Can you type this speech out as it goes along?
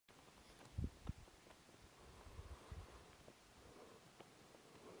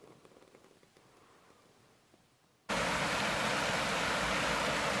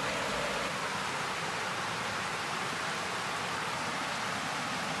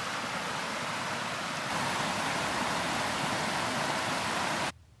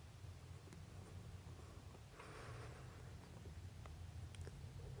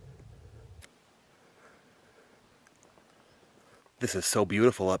This is so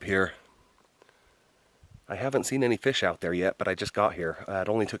beautiful up here. I haven't seen any fish out there yet, but I just got here. It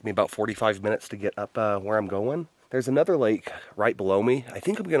only took me about 45 minutes to get up where I'm going. There's another lake right below me. I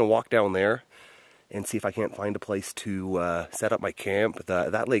think I'm going to walk down there and see if I can't find a place to set up my camp.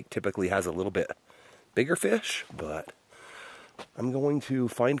 That lake typically has a little bit bigger fish, but I'm going to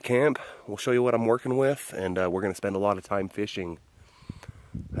find camp. We'll show you what I'm working with, and we're going to spend a lot of time fishing.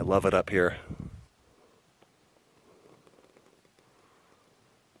 I love it up here.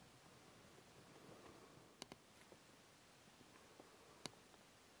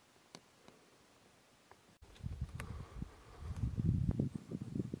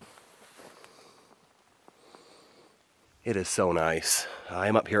 It is so nice.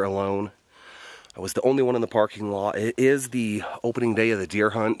 I'm up here alone. I was the only one in the parking lot. It is the opening day of the deer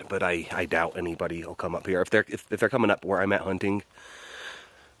hunt, but I doubt anybody will come up here. If they're coming up where I'm at hunting,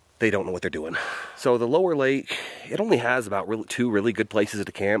 they don't know what they're doing. So the lower lake, it only has about two really good places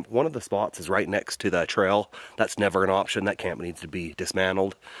to camp. One of the spots is right next to the trail. That's never an option. That camp needs to be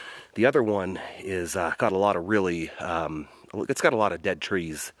dismantled. The other one is got a lot of it's got a lot of dead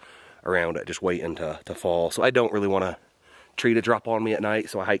trees around it, just waiting to fall. So I don't really want a tree to drop on me at night.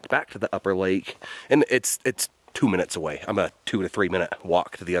 So I hiked back to the upper lake, and it's 2 minutes away. I'm a 2 to 3 minute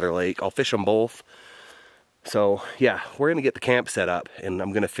walk to the other lake. I'll fish them both. So yeah, we're gonna get the camp set up, and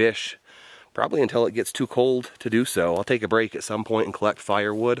I'm gonna fish probably until it gets too cold to do so. I'll take a break at some point and collect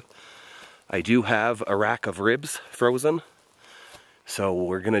firewood. I do have a rack of ribs frozen, so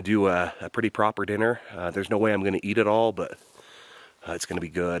we're gonna do a pretty proper dinner. There's no way I'm gonna eat it all, but it's gonna be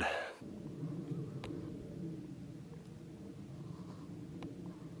good.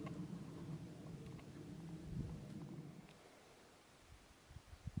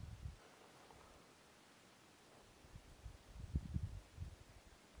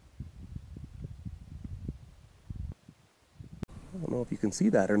 I don't know if you can see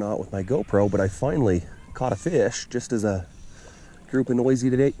that or not with my GoPro, but I finally caught a fish just as a group of noisy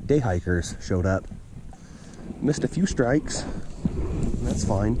day hikers showed up. Missed a few strikes. That's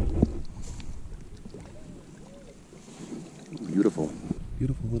fine. Beautiful,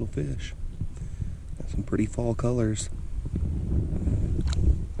 beautiful little fish. Got some pretty fall colors.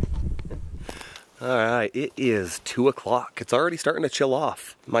 Alright, it is 2 o'clock. It's already starting to chill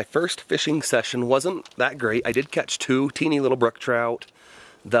off. My first fishing session wasn't that great. I did catch 2 teeny little brook trout.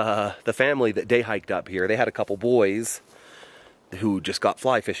 The family that day hiked up here, they had a couple boys who just got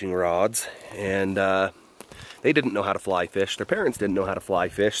fly fishing rods, and they didn't know how to fly fish. Their parents didn't know how to fly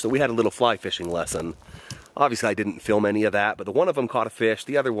fish, so we had a little fly fishing lesson. Obviously I didn't film any of that, but the one of them caught a fish,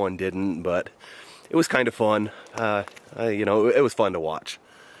 the other one didn't, but it was kind of fun. You know, it was fun to watch.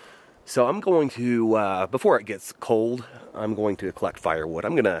 So I'm going to, before it gets cold, I'm going to collect firewood.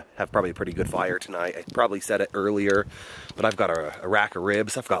 I'm going to have probably a pretty good fire tonight. I probably said it earlier, but I've got a rack of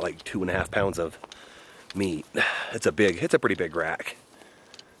ribs. I've got like 2.5 pounds of meat. It's a pretty big rack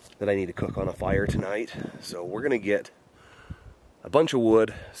that I need to cook on a fire tonight. So we're going to get a bunch of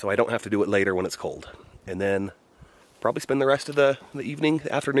wood so I don't have to do it later when it's cold. And then probably spend the rest of the evening,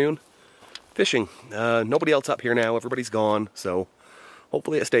 the afternoon, fishing. Nobody else up here now. Everybody's gone, so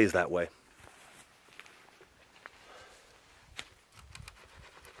hopefully it stays that way.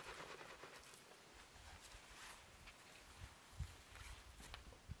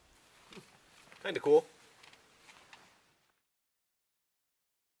 Kinda cool.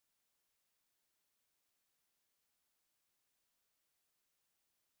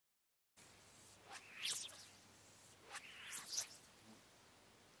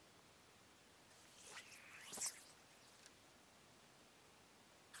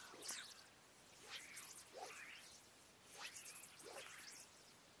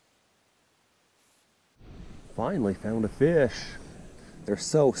 Finally found a fish. They're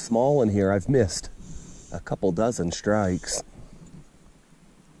so small in here, I've missed a couple dozen strikes.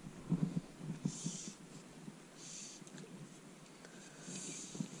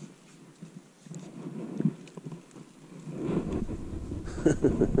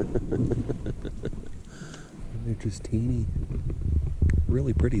 They're just teeny.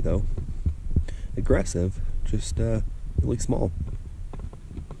 Really pretty though. Aggressive, just really small.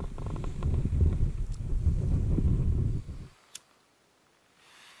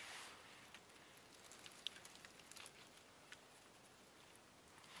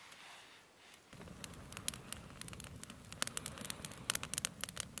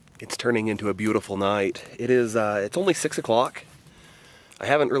 It's turning into a beautiful night. It is, it's only 6 o'clock. I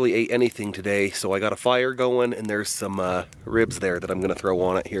haven't really ate anything today, so I got a fire going, and there's some ribs there that I'm going to throw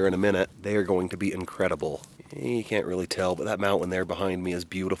on it here in a minute. They are going to be incredible. You can't really tell, but that mountain there behind me is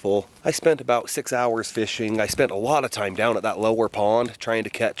beautiful. I spent about 6 hours fishing. I spent a lot of time down at that lower pond trying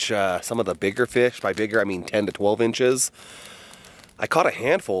to catch some of the bigger fish. By bigger, I mean 10 to 12 inches. I caught a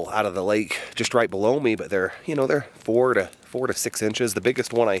handful out of the lake just right below me, but they're, you know, they're 4 to 6 inches. The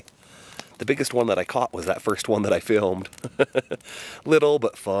biggest one that I caught was that first one that I filmed. Little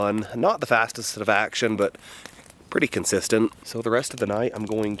but fun. Not the fastest of action, but pretty consistent. So the rest of the night I'm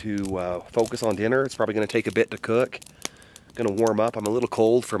going to focus on dinner. It's probably going to take a bit to cook. Going to warm up. I'm a little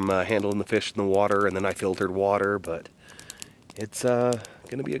cold from handling the fish in the water, and then I filtered water, but it's going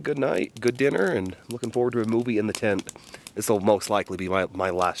to be a good night, good dinner, and looking forward to a movie in the tent. This will most likely be my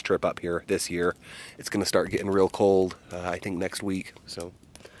last trip up here this year. It's going to start getting real cold, I think next week, so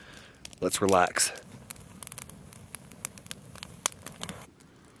let's relax.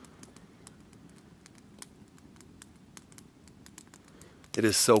 It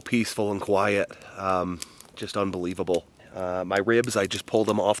is so peaceful and quiet, just unbelievable. My ribs, I just pulled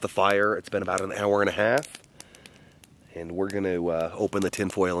them off the fire. It's been about an hour and a half, and we're going to open the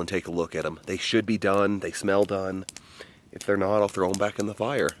tinfoil and take a look at them. They should be done. They smell done. If they're not, I'll throw them back in the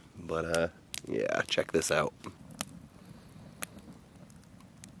fire. But yeah, check this out.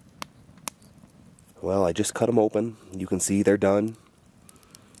 Well, I just cut them open. You can see they're done.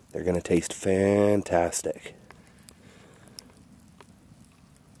 They're going to taste fantastic.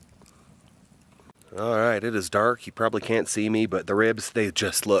 Alright, it is dark. You probably can't see me, but the ribs, they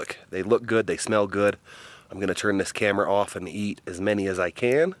look good. They smell good. I'm going to turn this camera off and eat as many as I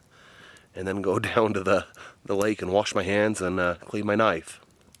can, and then go down to the lake and wash my hands and clean my knife.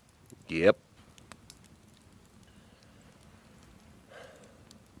 Yep.